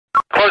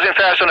Closing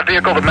fast on a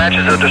vehicle that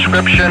matches the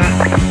description.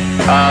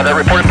 That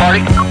reported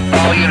party.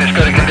 All units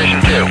go to condition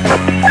 2.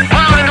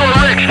 Pile into a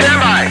rig. Stand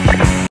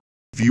by.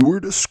 Viewer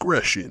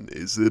discretion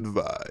is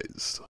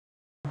advised.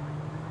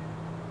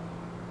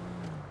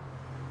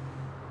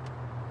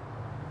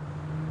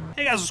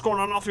 Hey guys, what's going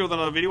on? Off here with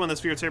another video. In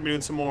this video today, we're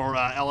doing some more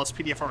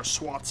LSPDFR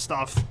SWAT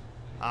stuff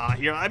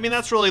here. I mean,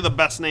 that's really the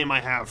best name I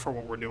have for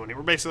what we're doing here.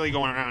 We're basically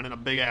going around in a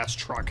big-ass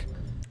truck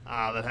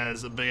that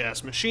has a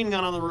big-ass machine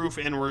gun on the roof,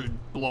 and we're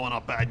blowing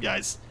up bad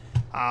guys.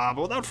 But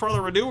without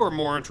further ado, or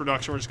more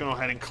introduction, we're just going to go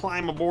ahead and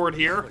climb aboard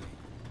here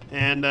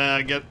and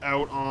get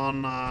out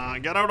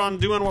on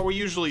doing what we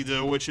usually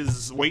do, which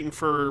is waiting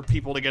for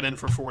people to get in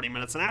for 40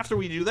 minutes. And after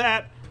we do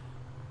that,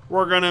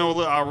 we're going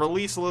to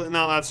release... No,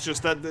 that's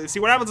just that...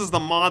 See, what happens is the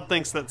mod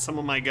thinks that some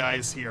of my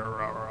guys here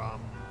are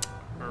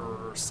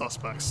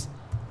suspects.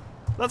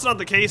 That's not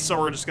the case, so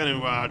we're just going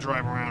to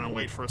drive around and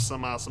wait for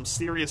some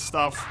serious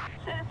stuff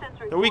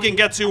that we can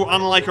get to,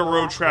 unlike a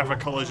road traffic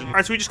collision.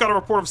 Alright, so we just got a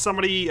report of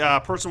somebody,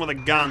 person with a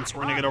gun, so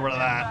we're going to get over to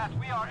that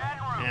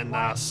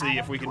and see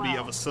if we can be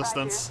of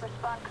assistance.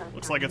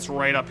 Looks like it's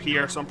right up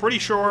here, so I'm pretty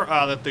sure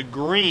that the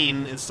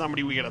green is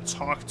somebody we got to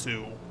talk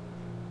to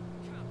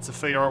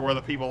figure out where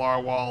the people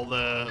are, while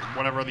the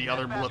whatever the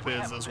other blip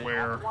is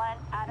where...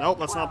 Nope,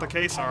 that's not the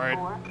case. Alright.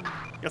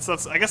 I guess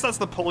that's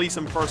the police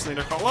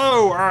impersonator call.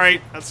 Whoa!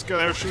 Alright, that's good.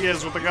 There she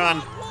is with the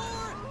gun.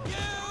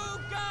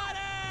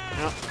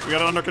 Yeah, we got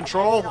it under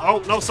control.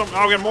 Oh, no,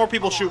 we got more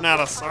people shooting at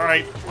us.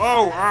 Alright.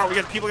 Whoa, alright, we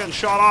got people getting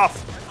shot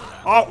off.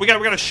 Oh, we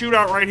got a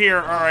shootout right here.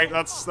 Alright,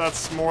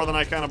 that's more than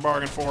I kind of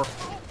bargained for.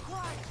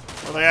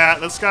 Where they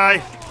at? This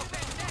guy?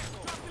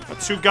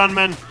 Got two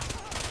gunmen.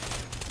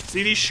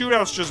 See, these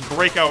shootouts just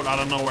break out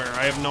of nowhere.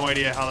 I have no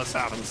idea how this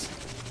happens.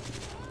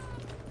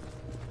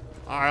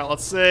 Alright,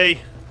 let's see.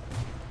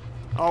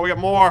 Oh, we got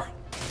more.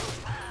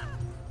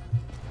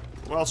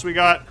 What else we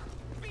got?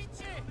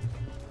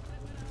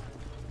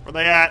 Where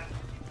they at?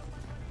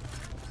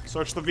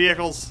 Search the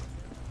vehicles.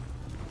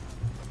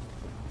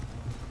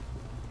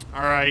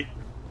 Alright.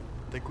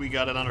 I think we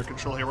got it under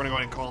control here. We're gonna go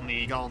ahead and call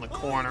in the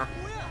corner.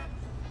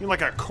 Need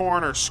like a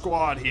corner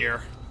squad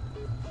here.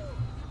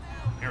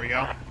 There we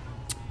go.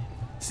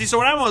 See, so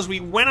what happened was we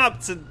went up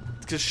to...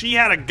 Because she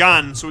had a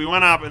gun, so we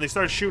went up and they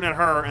started shooting at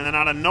her, and then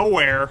out of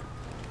nowhere,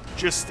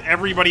 just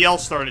everybody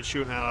else started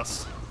shooting at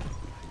us.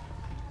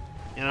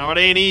 You know, it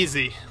ain't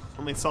easy.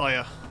 Let me tell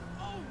you.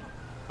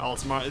 Oh,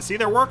 see,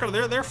 they're working.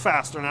 They're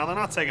faster now. They're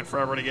not taking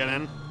forever to get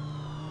in.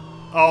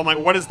 Oh my!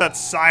 What is that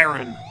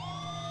siren?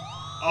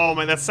 Oh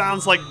my! That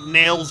sounds like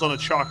nails on a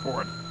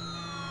chalkboard.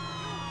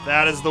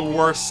 That is the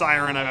worst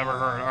siren I've ever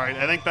heard. All right,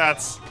 I think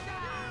that's.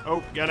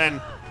 Oh, get in.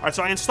 All right,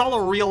 so I installed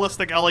a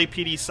realistic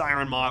LAPD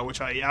siren mod,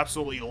 which I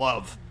absolutely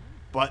love.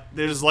 But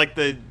there's like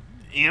the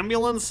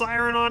ambulance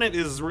siren on it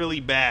is really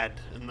bad,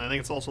 and I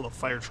think it's also the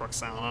fire truck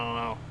sound. I don't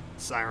know,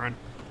 siren.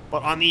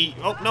 But on the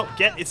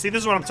see,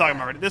 this is what I'm talking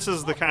about. This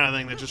is the kind of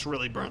thing that just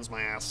really burns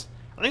my ass.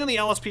 I think on the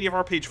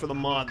LSPDFR page for the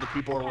mod, the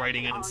people are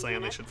writing in and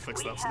saying they should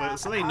fix that,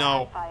 so they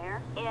know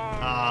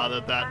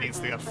that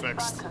needs to get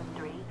fixed.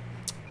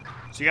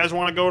 So you guys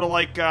want to go to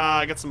like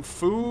get some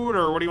food,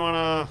 or what do you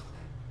want to?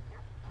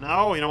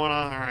 No, you don't want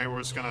to. All right, we're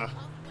just gonna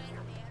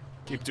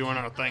keep doing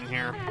our thing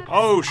here.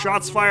 Oh,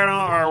 shots fired!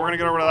 All right, we're gonna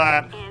get over to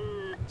that.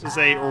 This is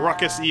a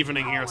ruckus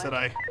evening here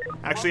today.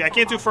 Actually, I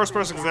can't do first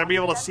person because I'd be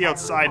able to see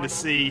outside to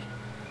see,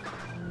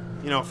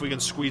 you know, if we can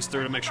squeeze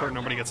through to make sure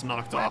nobody gets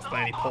knocked off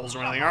by any poles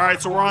or anything. All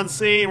right, so we're on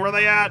scene. Where are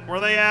they at? Where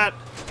are they at?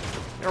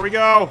 There we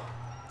go.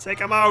 Take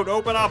them out.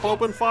 Open up.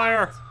 Open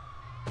fire.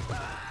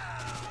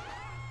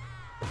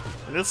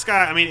 And this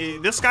guy, I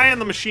mean, this guy in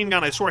the machine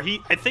gun, I swear,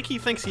 I think he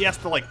thinks he has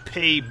to, like,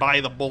 pay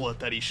by the bullet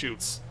that he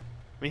shoots.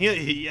 I mean,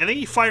 I think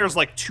he fires,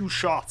 like, 2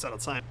 shots at a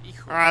time.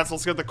 Alright, so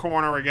let's get the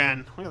corner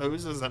again. Look at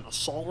those. This is an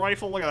assault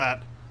rifle. Look at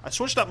that. I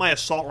switched up my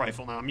assault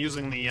rifle now. I'm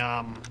using the,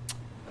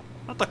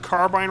 not the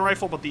carbine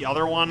rifle, but the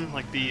other one.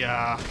 Like the,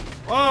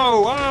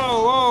 whoa,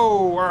 whoa,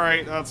 whoa!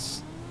 Alright,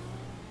 that's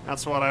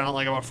what I don't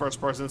like about first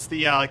person. It's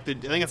the, I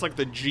think it's like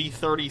the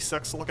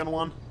G36 looking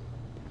one.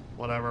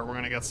 Whatever, we're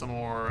gonna get some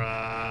more,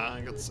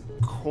 get some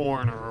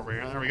corner over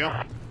here. There we go.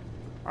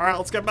 Alright,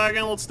 let's get back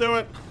in, let's do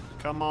it.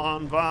 Come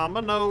on,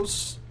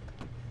 vamonos.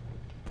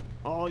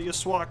 All you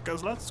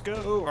SWATers, let's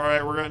go.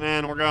 Alright, we're getting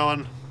in, we're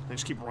going. They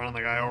just keep running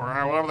the guy over.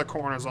 Alright, whatever the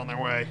corner's on their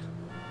way.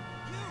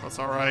 That's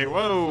alright.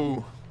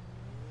 Whoa!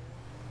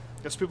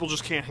 Guess people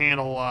just can't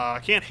handle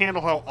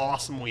how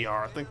awesome we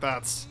are. I think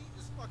that's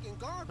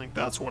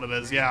what it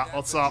is. Yeah,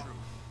 what's up?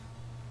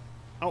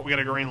 Oh, we got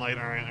a green light.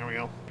 Alright, there we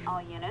go.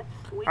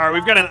 Alright,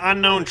 we've got an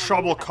unknown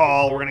trouble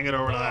call. We're gonna get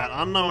over to that.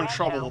 Unknown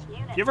trouble.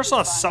 If you ever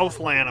saw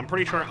Southland, I'm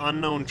pretty sure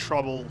unknown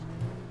trouble.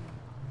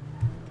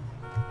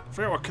 I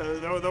forget what,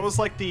 that was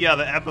like the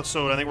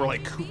episode, I think, where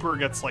like Cooper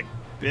gets like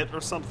bit or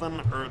something,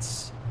 or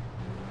it's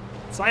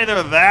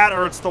either that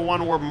or it's the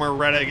one where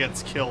Moretta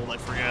gets killed, I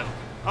forget.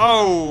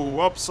 Oh,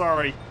 whoops,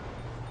 sorry.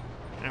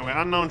 Anyway,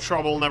 unknown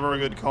trouble, never a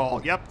good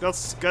call. Yep,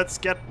 let's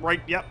get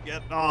right, yep,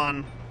 get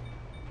on.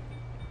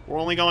 We're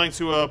only going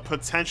to a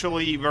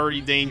potentially very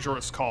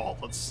dangerous call.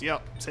 Let's,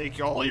 yep, take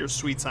all your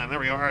sweet time. There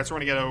we go. Alright, so we're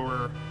gonna get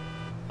over...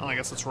 Oh, I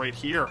guess it's right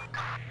here.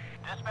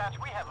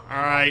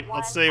 Alright,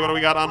 let's see. What do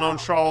we got? Unknown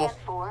trouble.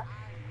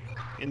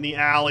 In the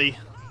alley.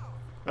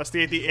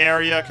 Investigate the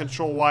area.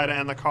 Control Y to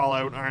end the call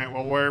out. Alright,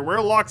 well,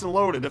 we're locked and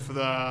loaded if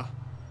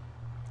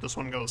this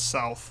one goes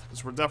south.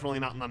 Because we're definitely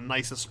not in the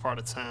nicest part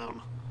of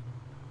town.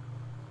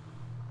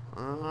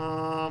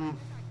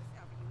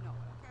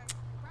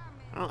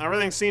 Well,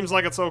 everything seems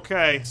like it's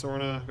okay, so we're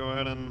gonna go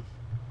ahead and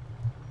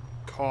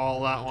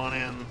call that one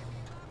in.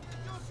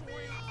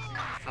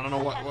 I don't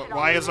know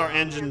why is our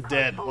engine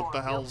dead? What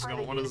the hell's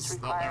going? What is?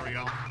 Oh, there we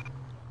go.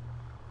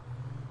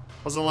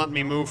 Wasn't letting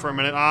me move for a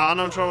minute.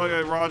 No trouble,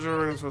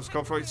 Roger. Let's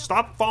go for it.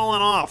 Stop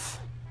falling off.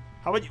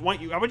 How about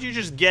how about you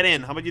just get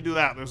in? How about you do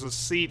that? There's a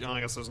seat. Oh, I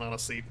guess there's not a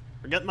seat.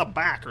 Or get in the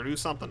back, or do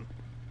something.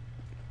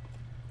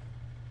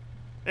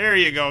 There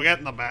you go. Get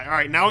in the back. All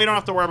right, now we don't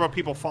have to worry about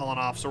people falling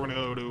off. So we're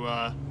gonna go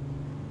to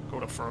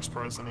first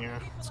person here.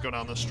 Let's go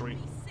down this street.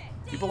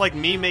 People like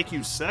me make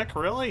you sick,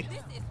 really?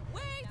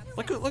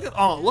 Look at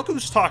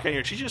who's talking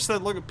here. She just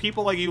said, "Look at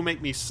people like you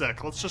make me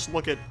sick." Let's just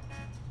look at her.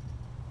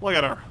 Look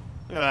at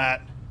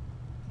that.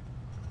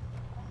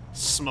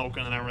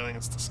 Smoking and everything.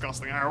 It's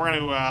disgusting. All right,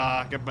 we're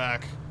gonna get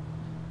back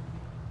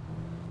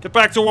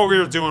to what we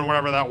were doing,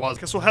 whatever that was.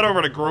 Guess we'll head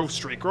over to Grove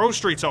Street. Grove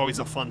Street's always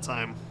a fun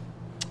time,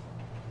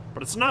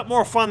 but it's not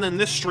more fun than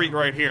this street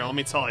right here. Let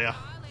me tell you.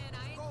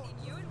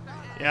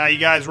 Yeah, you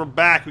guys, we're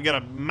back. We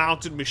got a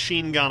mounted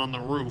machine gun on the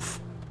roof.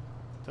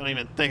 Don't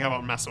even think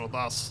about messing with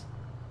us.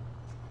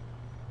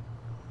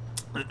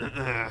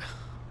 Alright,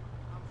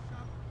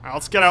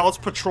 let's get out. Let's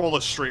patrol the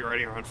street right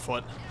here on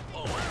foot.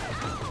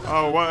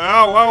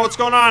 Oh, what's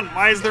going on?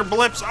 Why is there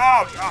blips?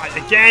 Oh, God,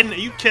 again? Are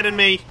you kidding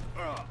me?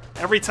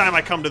 Every time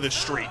I come to this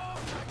street.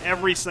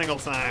 Every single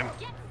time.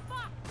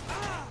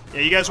 Yeah,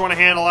 you guys want to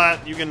handle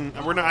that? You can.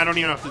 I don't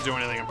even have to do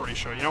anything, I'm pretty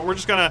sure. You know, we're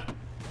just gonna...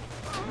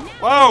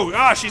 Whoa!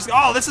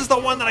 Oh, this is the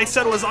one that I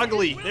said was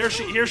ugly. Here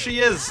she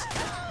is.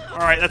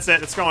 Alright, that's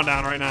it. It's going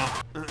down right now.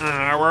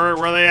 Where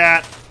are they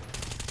at?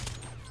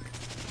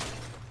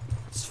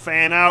 Let's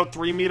fan out.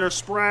 3-meter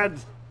spread.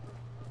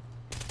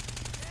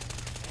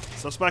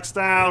 Suspects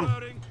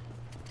down.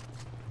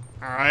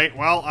 Alright,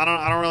 well,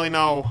 I don't really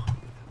know.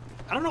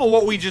 I don't know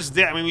what we just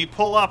did. I mean, we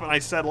pull up and I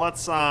said,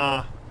 let's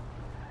go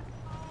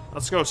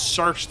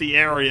search the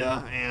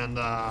area, and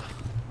I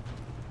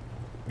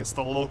guess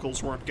the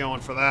locals weren't going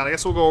for that. I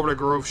guess we'll go over to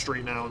Grove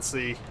Street now and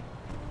see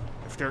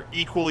if they're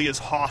equally as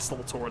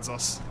hostile towards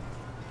us.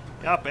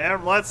 Yep,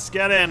 let's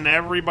get in.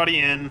 Everybody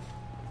in.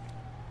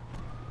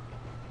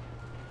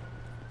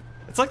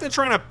 It's like they're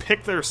trying to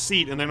pick their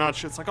seat, and they're not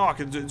sure. It's like, oh,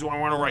 do I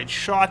want to ride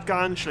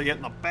shotgun? Should I get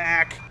in the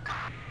back?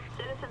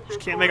 Just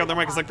can't make up their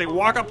mind, because like they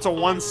walk up to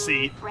one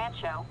seat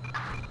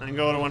and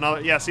go to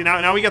another. Yeah, see,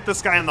 now we get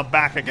this guy in the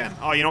back again.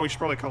 Oh, you know, we should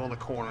probably call in the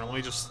corner. Let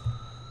me just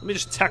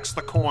text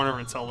the corner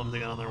and tell them to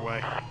get on their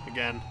way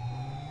again.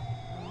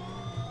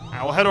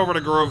 Alright, we'll head over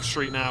to Grove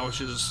Street now, which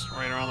is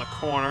right around the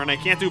corner. And I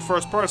can't do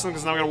first person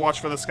because now I'm going to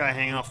watch for this guy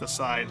hanging off the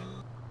side.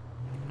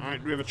 Alright,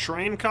 do we have a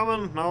train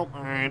coming? Nope,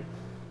 alright.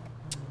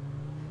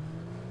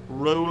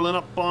 Rolling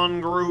up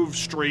on Grove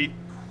Street.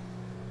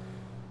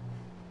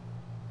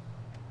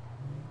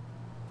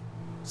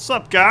 What's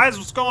up, guys?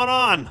 What's going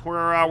on?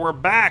 We're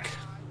back.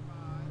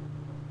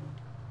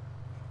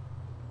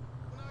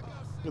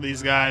 Look at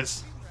these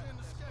guys.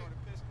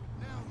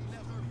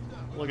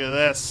 Look at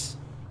this.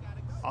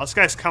 Oh, this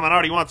guy's coming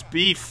out. He wants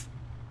beef.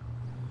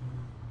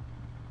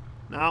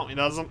 No, he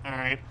doesn't.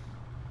 Alright.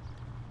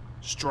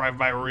 Just drive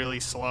by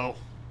really slow.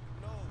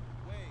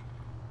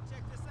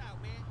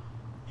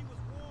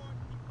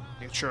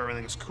 Make sure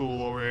everything's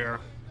cool over here.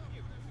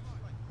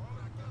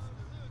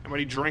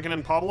 Anybody drinking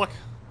in public?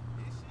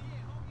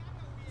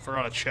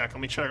 Forgot to check.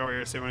 Let me check over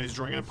here, see if anybody's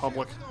drinking in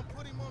public.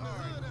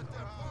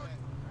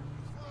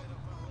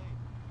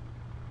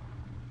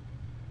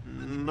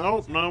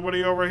 Nope,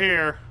 nobody over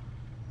here.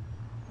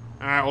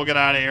 Alright, we'll get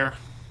out of here.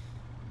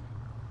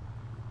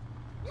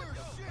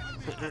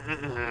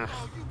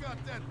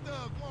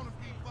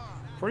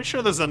 Pretty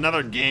sure there's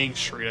another gang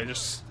street. I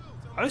just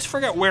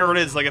forget where it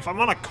is. Like, if I'm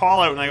on a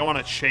call out and I go on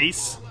a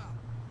chase,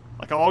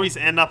 like, I'll always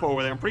end up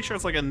over there. I'm pretty sure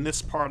it's like in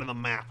this part of the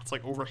map. It's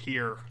like over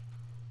here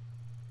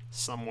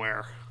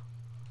somewhere.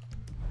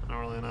 I don't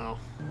really know.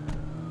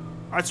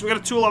 Alright, so we got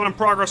a 211 in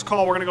progress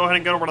call. We're gonna go ahead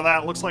and get over to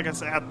that. It looks like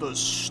it's at the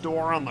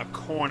store on the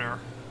corner.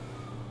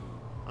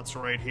 That's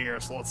right here,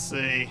 so let's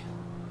see.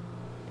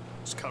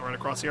 Just cut right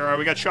across here. Alright,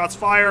 we got shots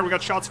fired. We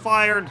got shots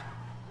fired.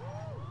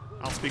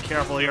 Let's be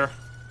careful here.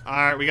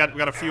 Alright, we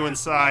got a few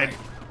inside.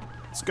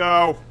 Let's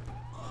go.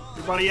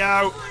 Everybody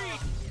out.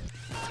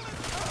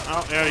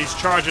 Oh, yeah, he's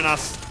charging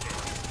us.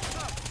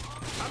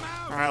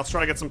 Alright, let's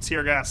try to get some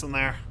tear gas in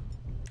there.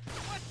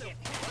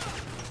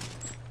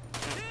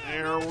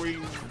 There we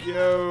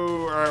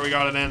go. Alright, we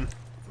got it in.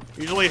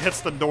 Usually it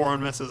hits the door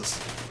and misses.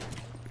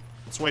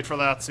 Let's wait for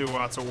that to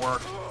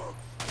work.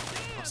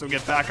 So we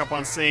get back up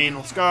on scene.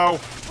 Let's go.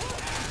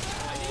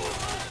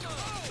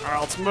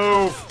 Alright, let's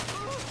move.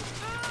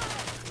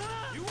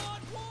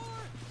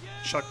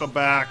 check the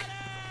back.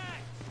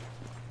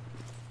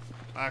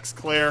 Back's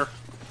clear.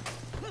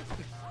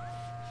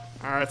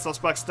 Alright,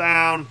 suspect's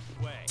down.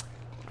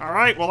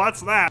 Alright, well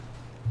that's that.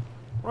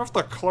 What if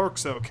the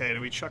clerk's okay? Did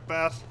we check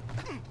that?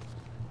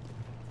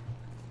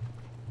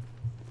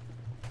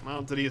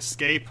 Well, did he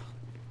escape?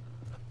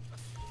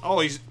 Oh,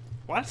 he's...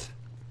 What?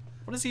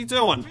 What is he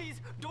doing? Please,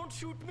 don't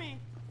shoot me.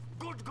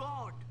 Good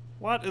God.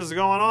 What is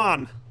going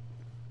on?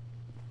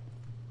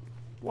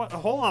 What?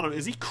 Hold on.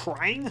 Is he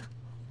crying?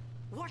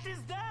 What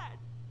is that?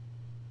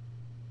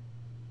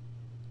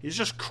 He's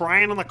just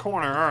crying in the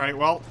corner. Alright,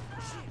 well.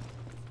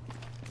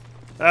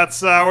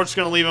 That's, we're just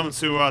gonna leave him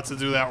to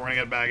do that. We're gonna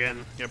get back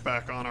in. Get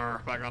back on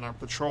our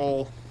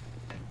patrol.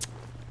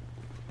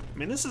 I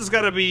mean, this has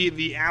got to be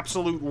the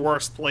absolute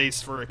worst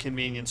place for a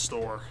convenience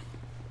store.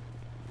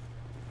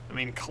 I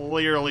mean,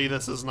 clearly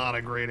this is not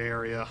a great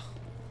area.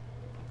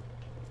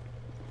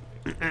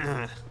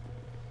 Come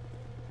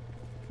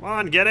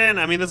on, get in!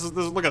 I mean, this is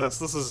look at this.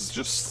 This is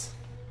just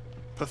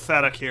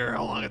pathetic here,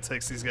 how long it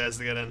takes these guys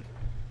to get in.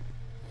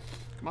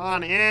 Come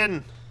on,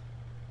 in!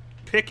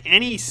 Pick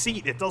any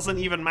seat, it doesn't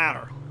even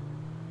matter.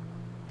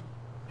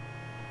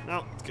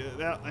 No,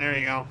 yeah, there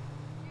you go.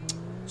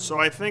 So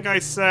I think I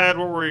said,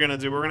 what were we gonna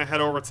do? We're gonna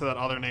head over to that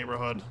other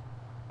neighborhood.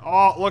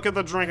 Oh, look at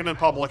the drinking in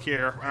public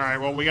here. Alright,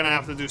 well, we're gonna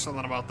have to do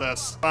something about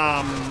this.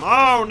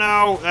 Oh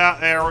no!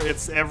 There,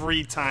 it's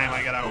every time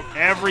I get out.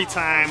 Every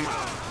time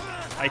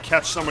I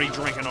catch somebody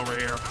drinking over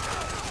here.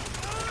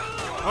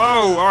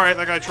 Oh, alright,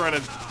 that guy tried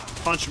to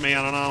punch me,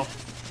 I don't know.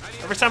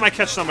 Every time I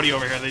catch somebody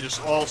over here, they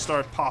just all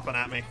start popping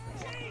at me.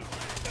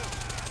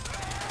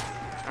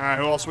 Alright,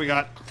 who else we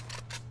got?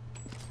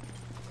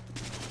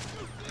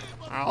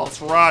 Alright,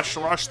 let's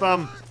rush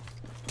them.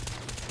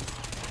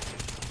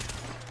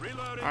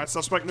 Alright,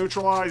 suspect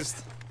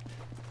neutralized.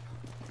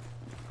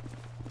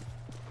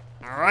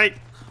 Alright,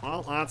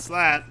 well, that's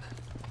that.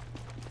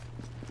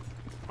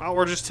 Well,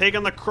 we're just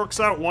taking the crooks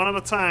out one at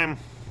a time.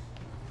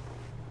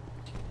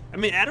 I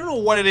mean, I don't know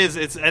what it is.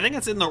 I think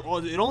it's in the...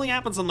 It only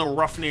happens in the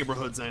rough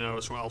neighborhoods, I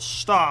notice, where I'll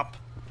stop,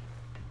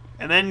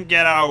 and then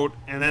get out,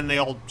 and then they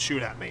all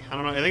shoot at me. I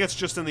don't know. I think it's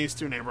just in these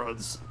two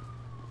neighborhoods.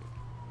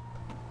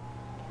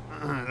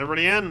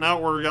 Everybody in? No,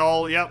 we're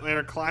all... Yep,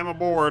 they're climb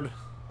aboard.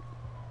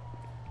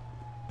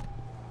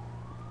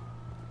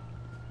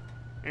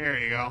 There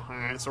you go.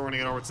 Alright, so we're gonna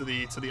get over to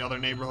the other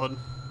neighborhood.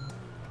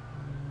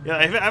 Yeah,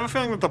 I have a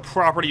feeling that the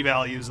property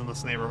values in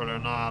this neighborhood are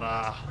not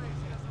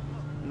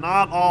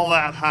all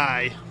that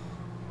high.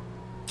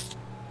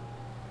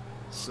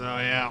 So,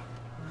 yeah.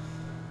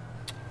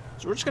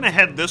 So we're just gonna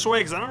head this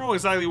way, because I don't know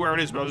exactly where it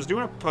is, but I was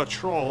doing a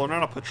patrol, or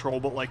not a patrol,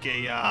 but like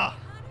a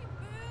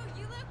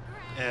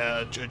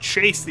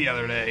chase the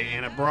other day,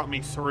 and it brought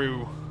me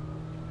through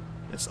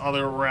this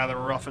other rather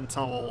rough and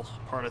tumble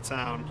part of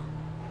town.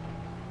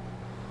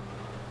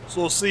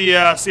 So we'll see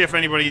if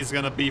anybody's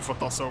gonna beef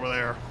with us over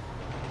there.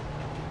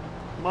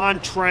 Come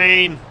on,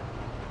 train.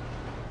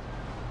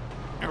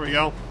 There we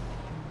go.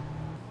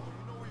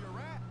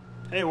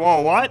 Hey,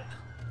 whoa, what?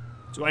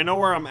 Do I know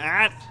where I'm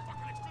at?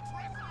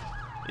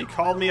 He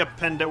called me a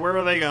pendejo. Where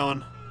are they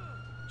going?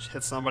 Just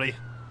hit somebody.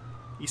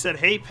 He said,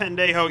 hey,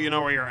 pendejo, you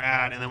know where you're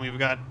at. And then we've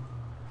got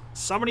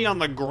somebody on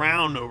the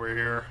ground over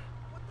here.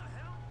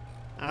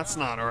 That's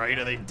not alright.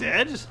 Are they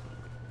dead?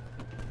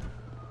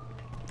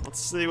 Let's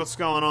see what's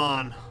going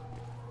on.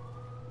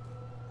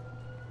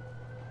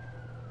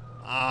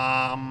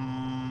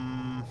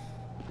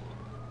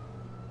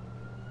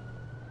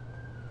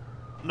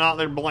 No,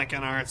 they're blinking.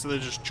 Alright, so they're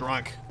just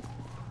drunk.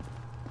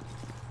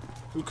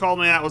 Who called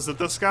me that? Was it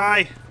this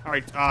guy?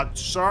 Alright,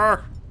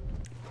 sir?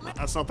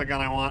 That's not the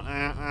gun I want.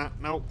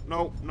 Nope,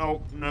 nope,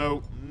 nope,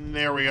 nope.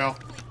 There we go.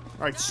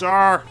 Alright,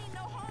 sir.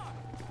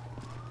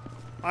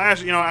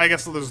 Actually, you know, I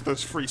guess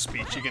there's free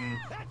speech. You can...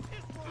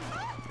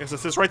 I guess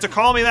it's his right to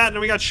call me that, and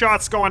then we got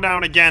shots going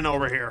down again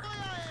over here.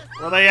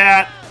 Where are they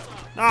at?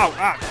 No,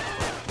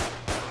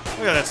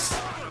 look at this.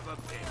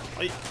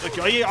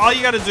 All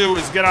you gotta do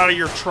is get out of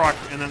your truck,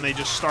 and then they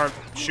just start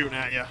shooting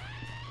at you.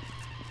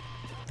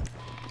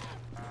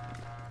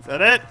 Is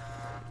that it?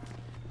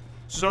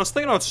 So I was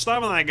thinking about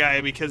stopping that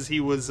guy because he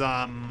was,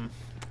 I don't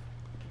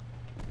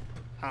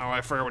know,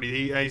 I forget what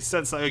he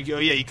said something. Oh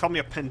yeah, he called me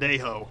a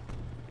pendejo.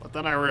 But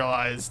then I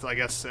realized, I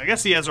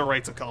guess he has a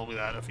right to call me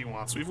that if he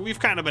wants. We've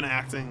kind of been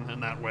acting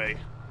in that way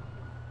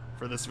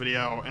for this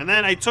video. And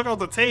then I took out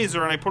the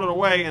taser and I put it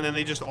away, and then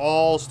they just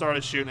all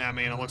started shooting at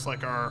me, and it looks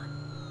like our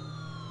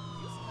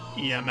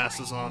EMS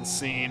is on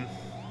scene.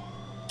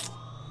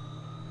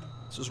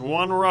 This is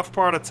one rough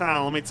part of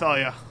town, let me tell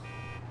you.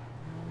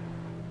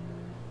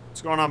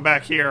 What's going on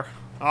back here?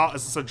 Oh,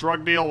 is this a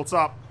drug deal? What's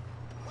up?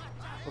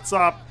 What's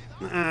up?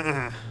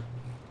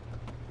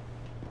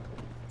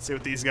 See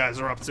what these guys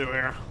are up to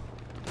here.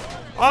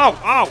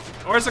 Oh!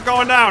 Where's it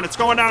going down? It's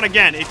going down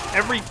again.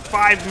 Every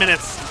 5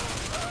 minutes.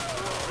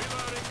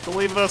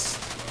 Believe this?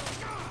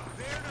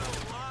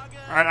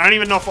 Alright, I don't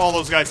even know if all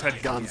those guys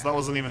had guns. That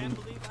wasn't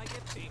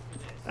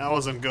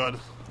good.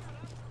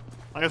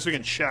 I guess we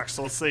can check.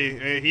 So let's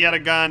see. He had a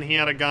gun. He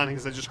had a gun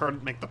because I just heard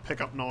it make the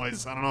pickup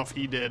noise. I don't know if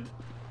he did.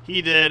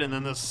 He did, and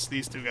then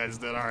these two guys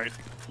did. Alright.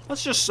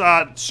 Let's just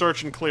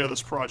search and clear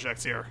this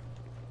project here.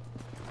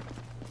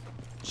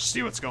 Just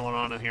see what's going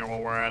on in here while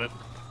we're at it.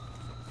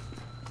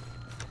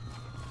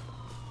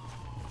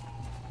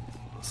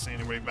 Don't see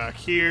anybody back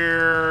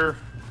here.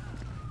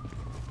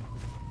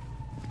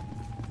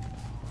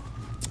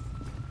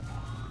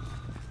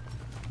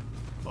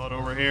 Load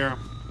over here.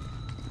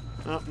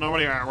 Oh,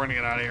 nobody. Alright, we're gonna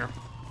get out of here.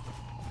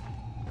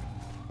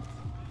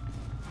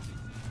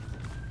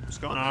 What's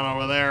going on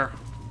over there?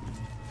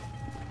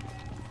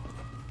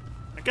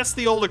 I guess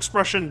the old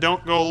expression,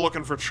 don't go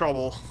looking for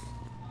trouble,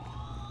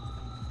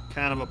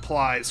 kind of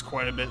applies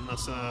quite a bit in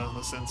this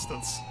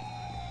instance.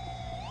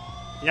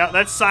 Yeah,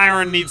 that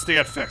siren needs to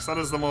get fixed. That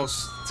is the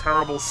most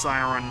terrible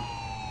siren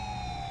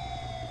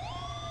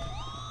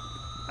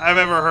I've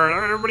ever heard.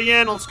 Alright, everybody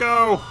in, let's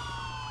go!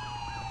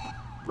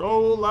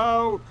 Roll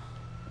out!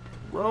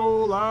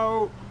 Roll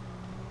out!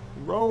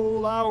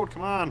 Roll out!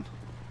 Come on.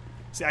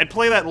 See, I'd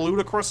play that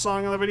ludicrous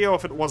song in the video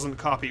if it wasn't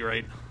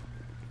copyright.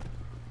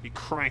 Be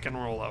cranking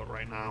roll out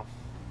right now.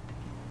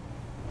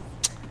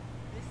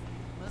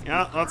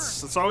 Yeah,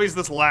 it's always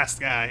this last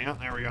guy. Yeah,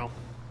 there we go.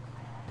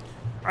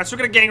 Alright, so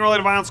we got a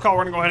gang-related violence call.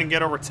 We're gonna go ahead and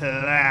get over to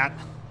that.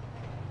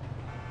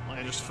 Let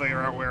me just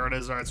figure out where it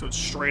is. Alright, so it's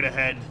straight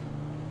ahead.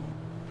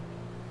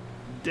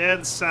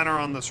 Dead center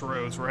on this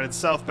road. So we're headed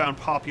southbound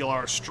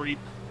Popular Street.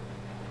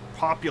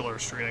 Popular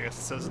Street, I guess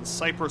it says, in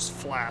Cypress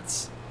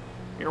Flats.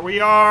 Here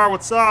we are.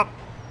 What's up?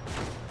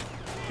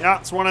 Yeah,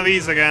 it's one of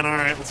these again.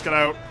 Alright, let's get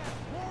out.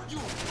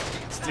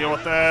 Let's deal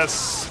with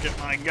this. Get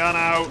my gun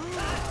out.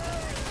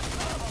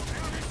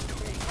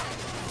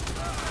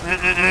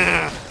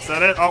 Is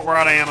that it? Oh, we're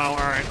out of ammo.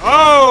 Alright.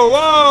 Oh,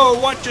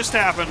 whoa! What just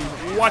happened?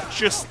 What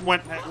just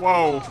went...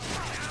 Whoa.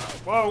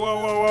 Whoa,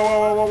 whoa, whoa,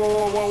 whoa, whoa, whoa,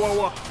 whoa, whoa, whoa,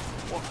 whoa.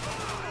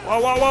 Whoa,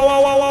 whoa, whoa,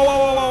 whoa, whoa, whoa,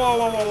 whoa, whoa,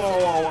 whoa, whoa,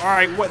 whoa, whoa.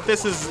 Alright, what?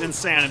 This is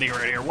insanity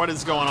right here. What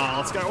is going on?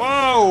 Let's go.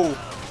 Whoa!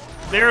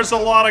 There's a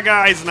lot of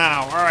guys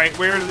now. Alright,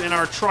 where in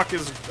our truck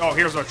is... Oh,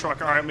 here's our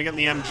truck. Alright, we get in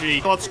the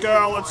MG. Let's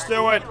go. Let's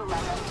do it.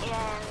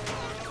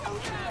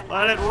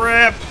 Let it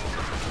rip.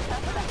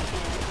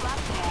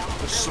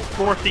 Just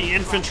support the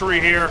infantry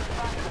here.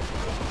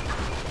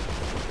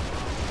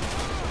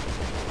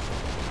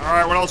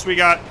 Alright, what else we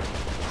got?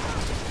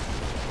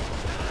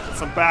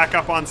 Some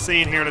backup on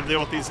scene here to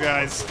deal with these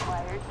guys.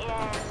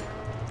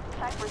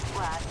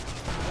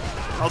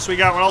 What else we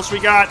got? What else we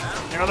got?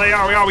 There they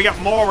are. We got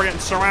more. We're getting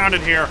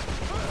surrounded here.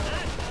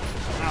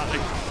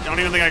 I don't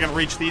even think I can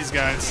reach these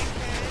guys.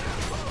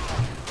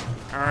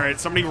 Alright,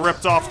 somebody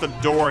ripped off the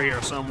door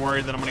here, so I'm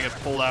worried that I'm going to get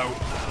pulled out.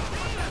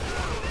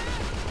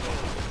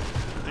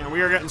 And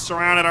we are getting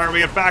surrounded. Alright,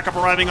 we got backup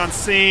arriving on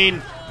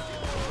scene.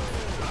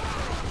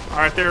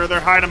 Alright, they're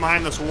hiding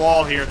behind this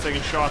wall here,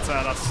 taking shots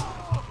at us.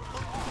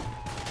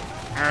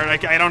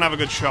 Alright, I don't have a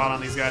good shot on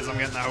these guys. I'm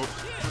getting out.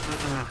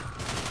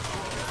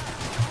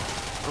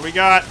 What do we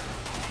got?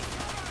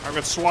 I've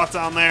got SWAT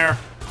down there.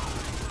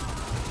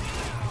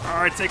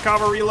 Alright, take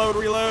cover, reload,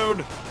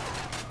 reload.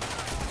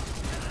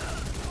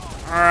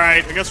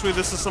 Alright, I guess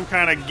this is some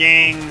kind of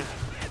gang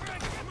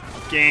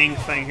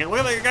thing here. Look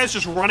at that guy's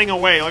just running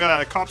away. Look at that,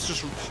 the cop's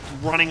just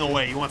running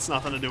away. He wants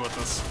nothing to do with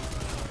this.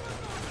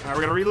 Alright,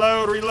 we're gonna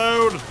reload,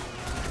 reload.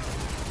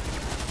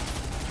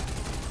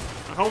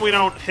 I hope we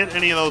don't hit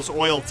any of those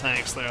oil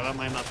tanks there. That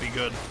might not be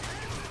good.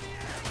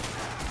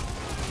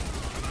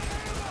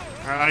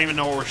 Alright, I don't even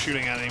know what we're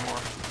shooting at anymore.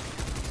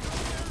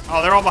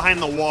 Oh, they're all behind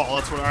the wall.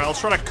 That's what. Alright, let's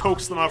try to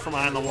coax them out from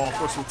behind the wall.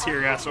 Throw some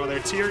tear gas over there.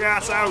 Tear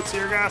gas out!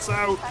 Tear gas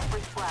out!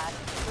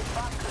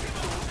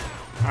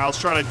 Alright, let's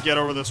try to get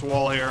over this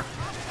wall here.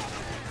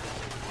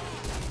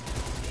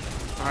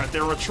 Alright,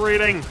 they're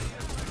retreating.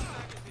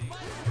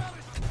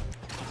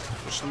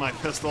 Push my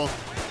pistol.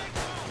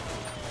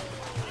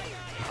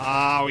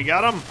 Ah, we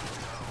got him.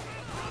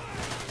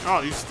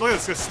 Oh, look at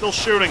this guy's still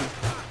shooting.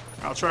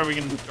 I'll try if we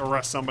can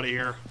arrest somebody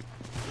here.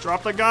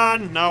 Drop the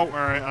gun. No.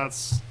 Alright,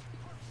 that's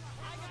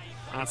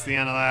the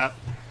end of that.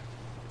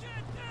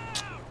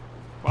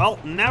 Well,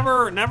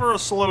 never a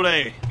slow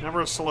day.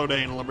 Never a slow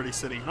day in Liberty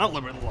City. Not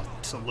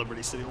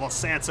Liberty City, Los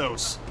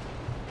Santos.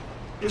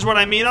 Is what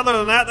I mean. Other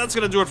than that, that's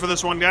going to do it for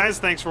this one, guys.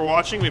 Thanks for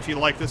watching. If you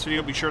like this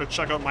video, be sure to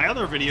check out my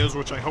other videos,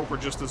 which I hope are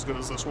just as good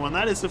as this one.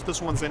 That is if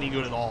this one's any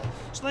good at all.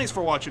 So thanks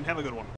for watching. Have a good one.